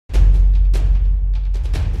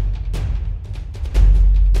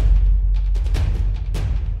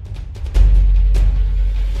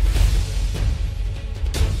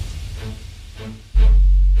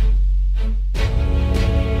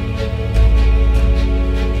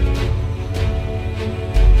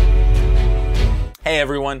Hey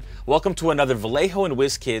everyone, welcome to another Vallejo and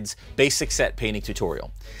WizKids basic set painting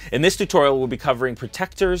tutorial. In this tutorial, we'll be covering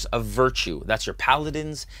protectors of virtue. That's your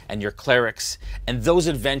paladins and your clerics and those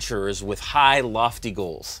adventurers with high, lofty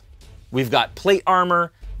goals. We've got plate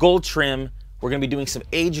armor, gold trim, we're going to be doing some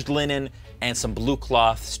aged linen and some blue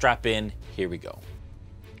cloth. Strap in, here we go.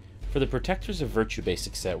 For the protectors of virtue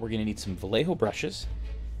basic set, we're going to need some Vallejo brushes.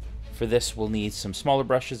 For this, we'll need some smaller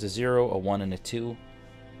brushes, a 0, a 1, and a 2.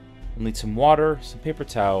 We'll need some water, some paper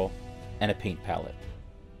towel, and a paint palette.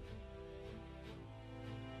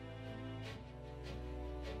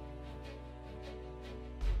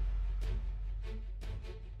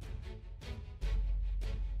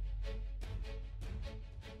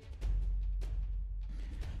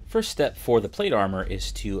 First step for the plate armor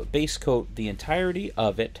is to base coat the entirety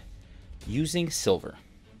of it using silver.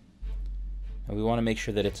 And we want to make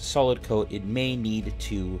sure that it's a solid coat. It may need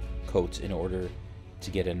 2 coats in order to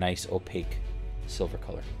get a nice opaque silver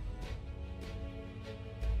color.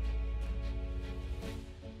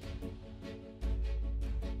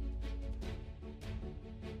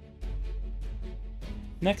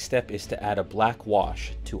 Next step is to add a black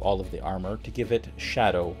wash to all of the armor to give it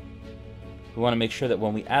shadow. We want to make sure that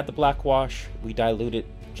when we add the black wash, we dilute it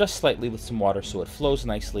just slightly with some water so it flows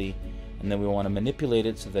nicely, and then we want to manipulate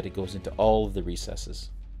it so that it goes into all of the recesses.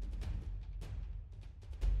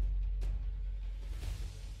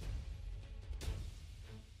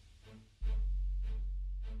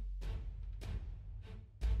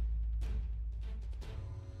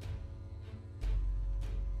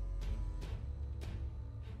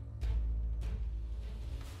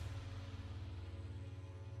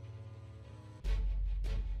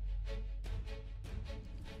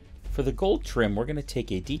 For the gold trim, we're going to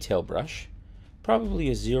take a detail brush, probably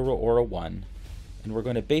a 0 or a 1, and we're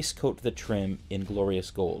going to base coat the trim in glorious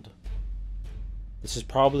gold. This is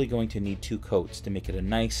probably going to need 2 coats to make it a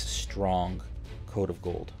nice, strong coat of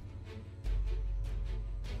gold.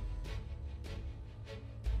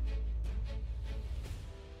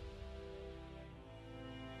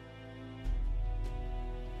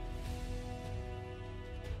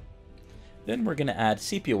 Then we're going to add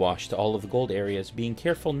sepia wash to all of the gold areas, being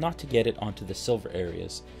careful not to get it onto the silver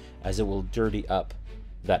areas, as it will dirty up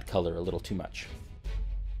that color a little too much.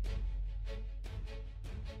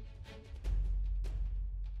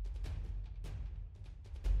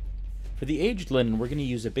 For the aged linen, we're going to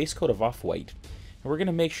use a base coat of off-white, and we're going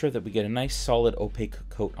to make sure that we get a nice solid opaque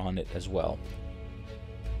coat on it as well.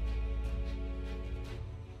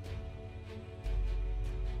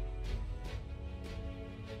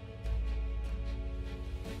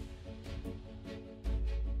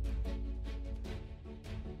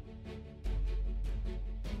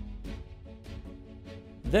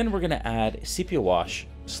 Then we're going to add sepia wash,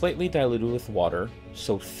 slightly diluted with water,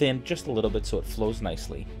 so thin just a little bit so it flows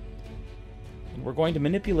nicely. And we're going to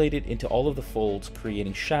manipulate it into all of the folds,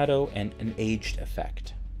 creating shadow and an aged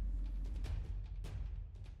effect.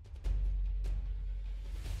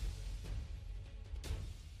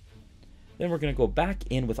 Then we're going to go back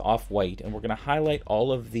in with off-white, and we're going to highlight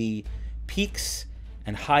all of the peaks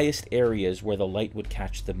and highest areas where the light would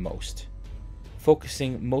catch the most,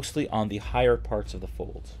 focusing mostly on the higher parts of the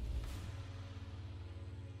folds.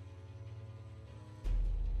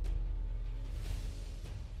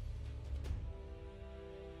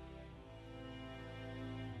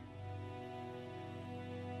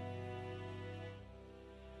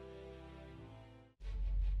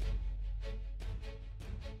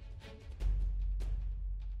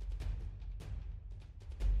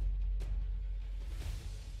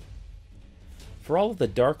 For all of the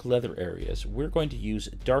dark leather areas, we're going to use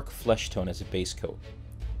dark flesh tone as a base coat.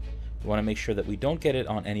 We want to make sure that we don't get it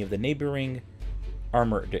on any of the neighboring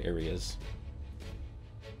armored areas.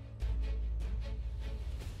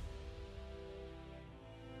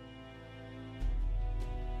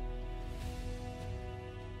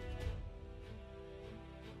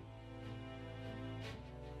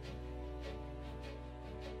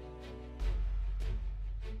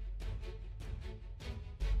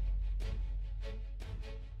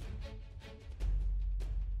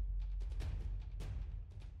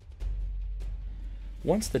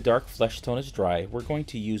 Once the dark flesh tone is dry, we're going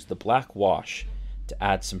to use the black wash to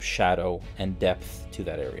add some shadow and depth to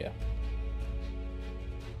that area.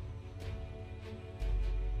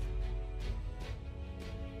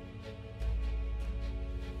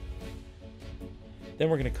 Then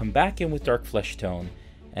we're going to come back in with dark flesh tone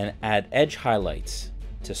and add edge highlights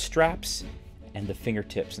to straps and the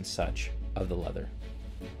fingertips and such of the leather.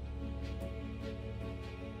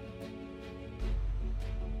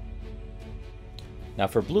 Now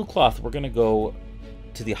for blue cloth, we're going to go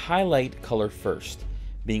to to the highlight color first,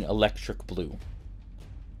 being electric blue.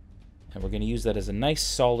 And we're going to use that as a nice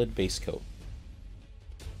solid base coat.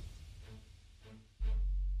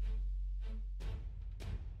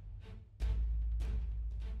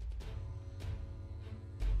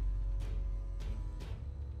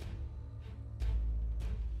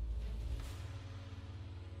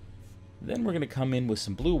 Then we're going to come in with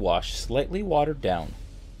some blue wash, slightly watered down.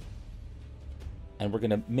 And we're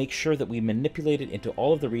going to make sure that we manipulate it into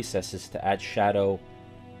all of the recesses to add shadow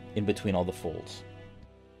in between all the folds.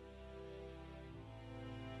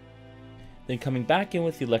 Then coming back in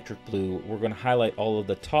with the electric blue, we're going to highlight all of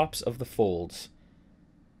the tops of the folds.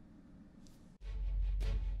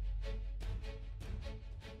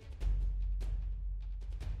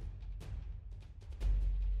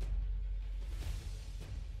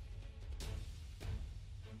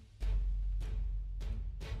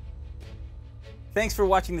 Thanks for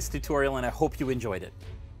watching this tutorial, and I hope you enjoyed it.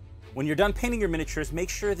 When you're done painting your miniatures, make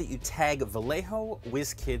sure that you tag Vallejo,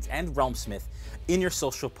 WizKids, and Realmsmith in your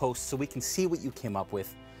social posts so we can see what you came up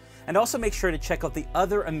with. And also make sure to check out the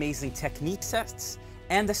other amazing technique sets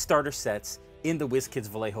and the starter sets in the WizKids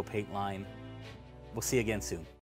Vallejo paint line. We'll see you again soon.